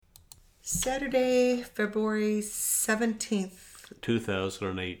Saturday, February 17th.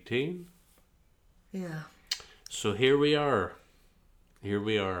 2018. Yeah. So here we are.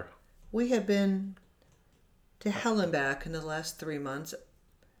 We have been to hell and back in the last 3 months.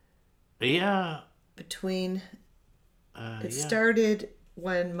 Yeah. Between... It yeah. started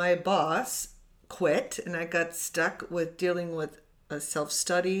when my boss quit and I got stuck with dealing with a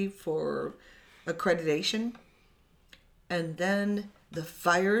self-study for accreditation. And then the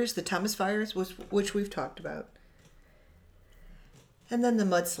fires, the Thomas fires, which we've talked about. And then the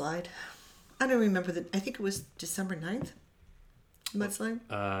mudslide. I don't remember I think it was December 9th. Mudslide?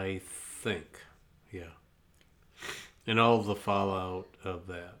 I think, yeah. And all of the fallout of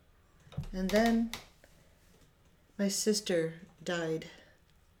that. And then my sister died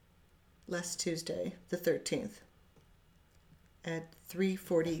last Tuesday, the 13th, at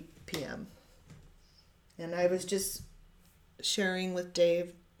 3:40 p.m. And I was just sharing with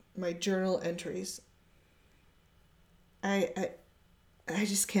Dave my journal entries. I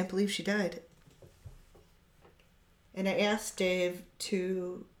just can't believe she died. And I asked Dave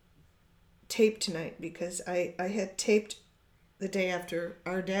to tape tonight because I had taped the day after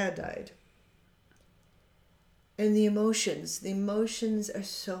our dad died. And the emotions are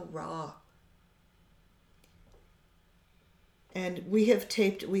so raw. And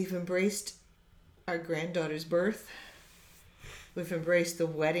we've embraced our granddaughter's birth. We've embraced the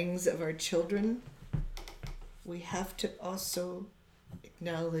weddings of our children. We have to also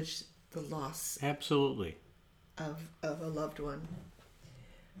acknowledge the loss. Absolutely. Of a loved one.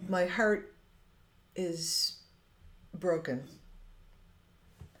 My heart is broken.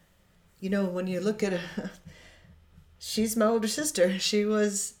 You know, when you look at she's my older sister. She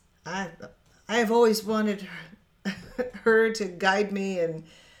was, I have always wanted her to guide me and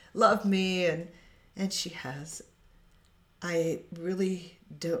love me, and she has. I really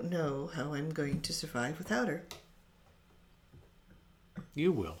don't know how I'm going to survive without her.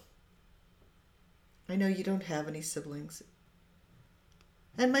 You will. I know you don't have any siblings.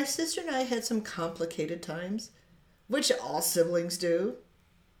 And my sister and I had some complicated times, which all siblings do.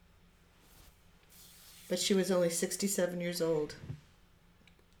 But she was only 67 years old.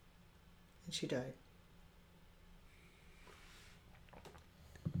 And she died.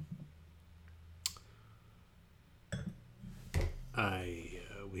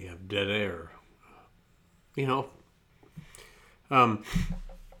 We have dead air. You know,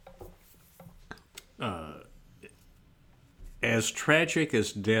 as tragic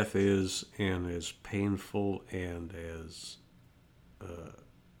as death is, and as painful, and as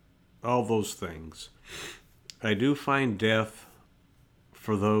all those things, I do find death,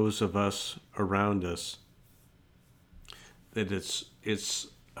 for those of us around us, that it's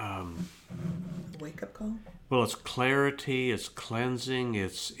wake up call. Well, it's clarity, it's cleansing,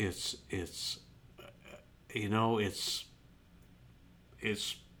 it's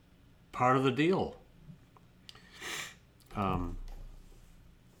part of the deal. I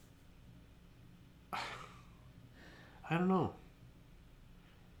don't know.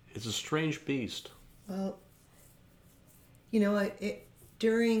 It's a strange beast. Well, you know,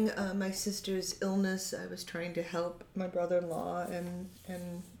 during my sister's illness, I was trying to help my brother-in-law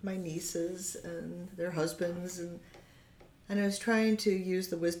and my nieces and their husbands, and I was trying to use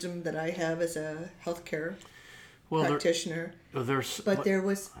the wisdom that I have as a healthcare practitioner. There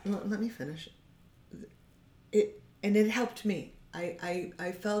was. Let me finish. It helped me.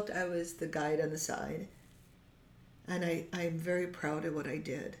 I felt I was the guide on the side, and I'm very proud of what I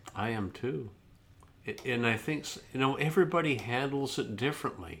did. I am too. And I think, everybody handles it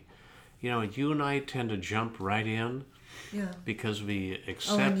differently. You and I tend to jump right in. Yeah. Because we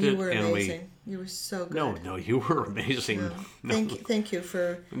accept and you were and amazing. You were so good. No, you were amazing. No. Thank you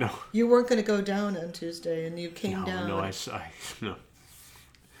for... No. You weren't going to go down on Tuesday, and you came down. No, no.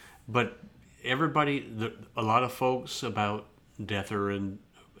 But everybody, a lot of folks about death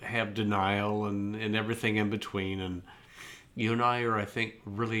have denial and everything in between. And you and I are, I think,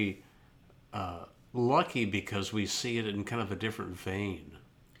 really... lucky because we see it in kind of a different vein.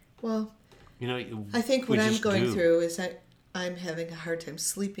 Well, I think what I'm going through is I'm having a hard time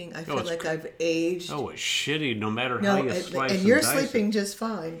sleeping. I feel like I've aged. Oh, it's shitty no matter how you slice and you're sleeping just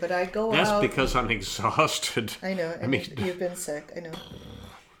fine, but I go out. That's because I'm exhausted. I know. You've been sick. I know.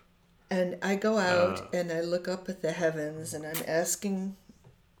 And I go out and I look up at the heavens and I'm asking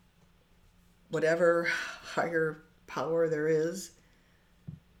whatever higher power there is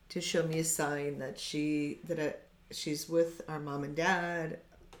to show me a sign that she's with our mom and dad,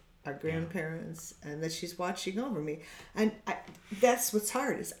 our grandparents, and that she's watching over me. And that's what's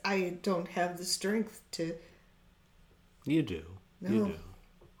hard, is I don't have the strength to... You do. No. You do.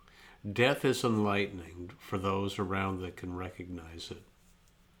 Death is enlightening for those around that can recognize it.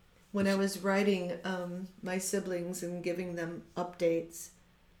 When I was writing my siblings and giving them updates,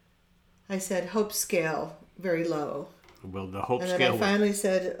 I said hope scale very low. Well, the hope And scale then I finally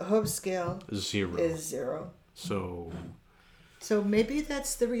said hope scale is 0. is 0. So Maybe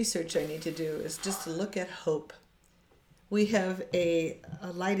that's the research I need to do, is just to look at hope. We have a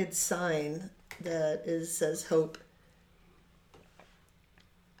lighted sign that says hope.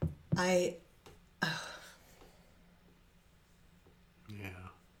 yeah.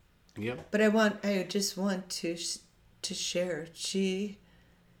 Yep. But I just want to share. She's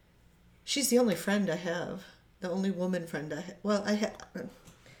the only friend I have, the only woman friend I have. Well, I have,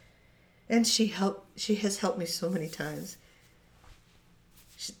 and she has helped me so many times.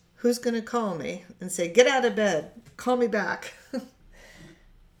 Who's going to call me and say, get out of bed, call me back?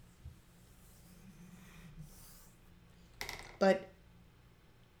 But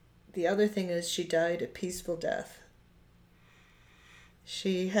the other thing is she died a peaceful death.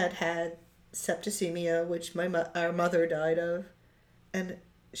 She had septicemia, which our mother died of, and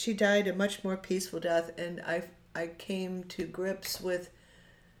she died a much more peaceful death. And I came to grips with,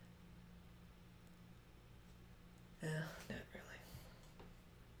 not really.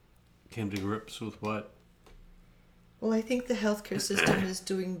 Came to grips with what? Well, I think the healthcare system is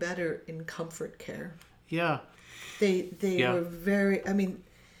doing better in comfort care. Yeah. They were very. I mean,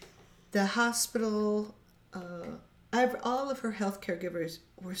 the hospital. All of her health caregivers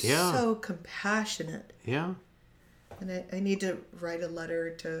were so compassionate. Yeah. And I need to write a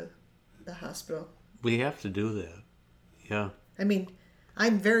letter to the hospital. We have to do that. Yeah. I mean,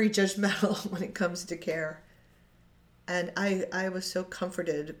 I'm very judgmental when it comes to care. And I was so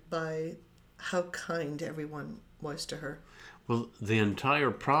comforted by how kind everyone was to her. Well, the entire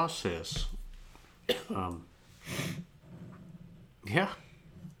process, yeah.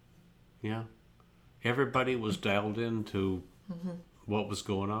 Everybody was dialed into what was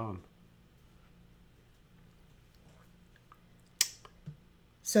going on.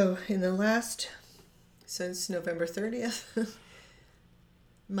 So since November 30th,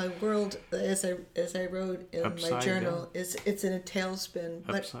 my world, as I wrote in Upside my journal, down. it's in a tailspin.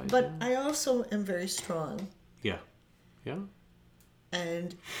 Upside But down. I also am very strong. Yeah. Yeah.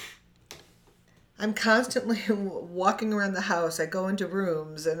 And I'm constantly walking around the house. I go into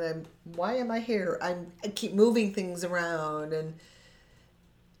rooms and why am I here? I keep moving things around and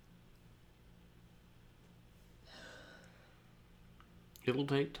It'll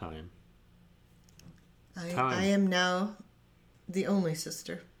take time. I am now the only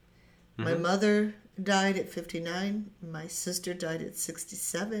sister. Mm-hmm. My mother died at 59. My sister died at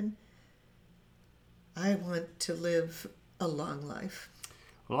 67. I want to live a long life.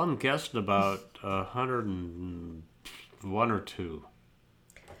 Well, I'm guessing about 101 or 2.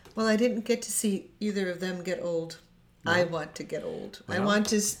 Well, I didn't get to see either of them get old. No. I want to get old. Well, I want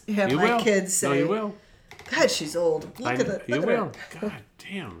to have my kids say, "No, you will. God, she's old. Look at it. You will. God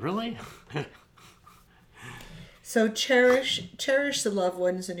damn, really?" So cherish the loved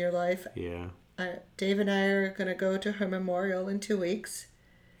ones in your life. Yeah. Dave and I are going to go to her memorial in 2 weeks.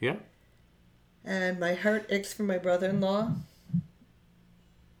 Yeah. And my heart aches for my brother-in-law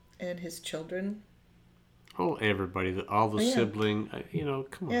and his children. Oh, everybody, all the sibling,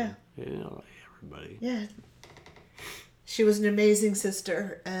 come on. Yeah. Everybody. Yeah. She was an amazing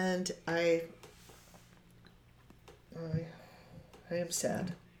sister, and I am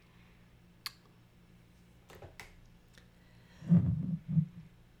sad.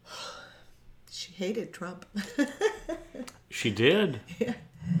 She hated Trump. She did? Yeah.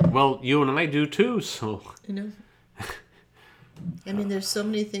 Well, you and I do too, so. You know? I mean, there's so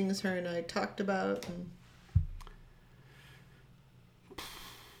many things her and I talked about.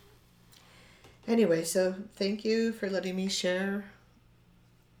 Anyway, so thank you for letting me share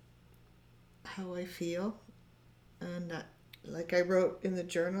how I feel. And like I wrote in the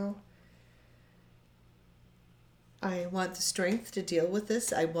journal, I want the strength to deal with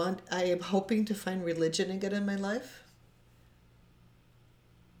this. I am hoping to find religion again in my life.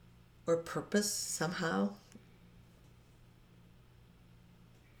 Or purpose somehow.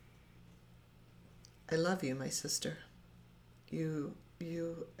 I love you, my sister. You,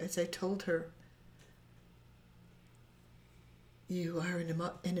 as I told her, you are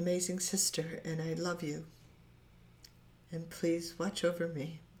an amazing sister, and I love you. And please watch over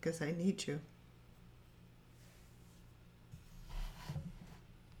me, because I need you.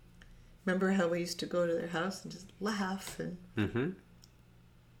 Remember how we used to go to their house and just laugh? And Mm-hmm.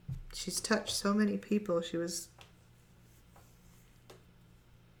 She's touched so many people.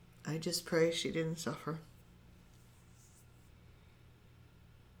 I just pray she didn't suffer.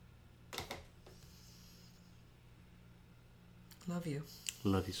 Love you.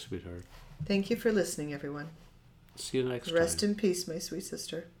 Love you, sweetheart. Thank you for listening, everyone. See you next time. Rest in peace, my sweet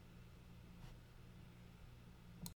sister.